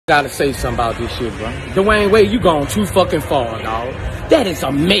Gotta say something about this shit, bro. Dwayne Wade, you gone too fucking far, dog. That is a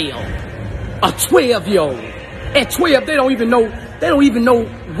male. A 12-year-old. At 12, they don't even know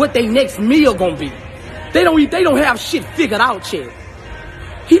what their next meal gonna be. They don't have shit figured out yet.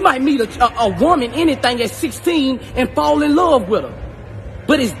 He might meet a woman, anything, at 16 and fall in love with her.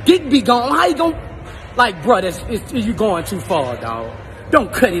 But his dick be gone. How you gonna... Like, bro, you going too far, dog.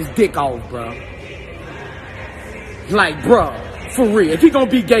 Don't cut his dick off, bro. Like, bro, for real. If he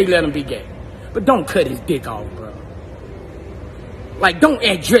gonna be gay, let him be gay. But don't cut his dick off, bro. Like, don't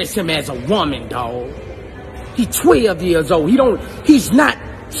address him as a woman, dog. He 12 years old. He's not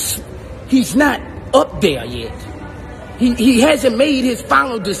up there yet. He hasn't made his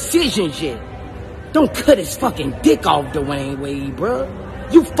final decisions yet. Don't cut his fucking dick off, Dwayne Wade, bro.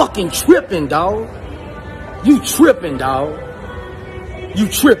 You fucking tripping, dog. You tripping, dog. You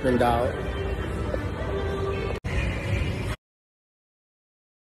tripping, dog.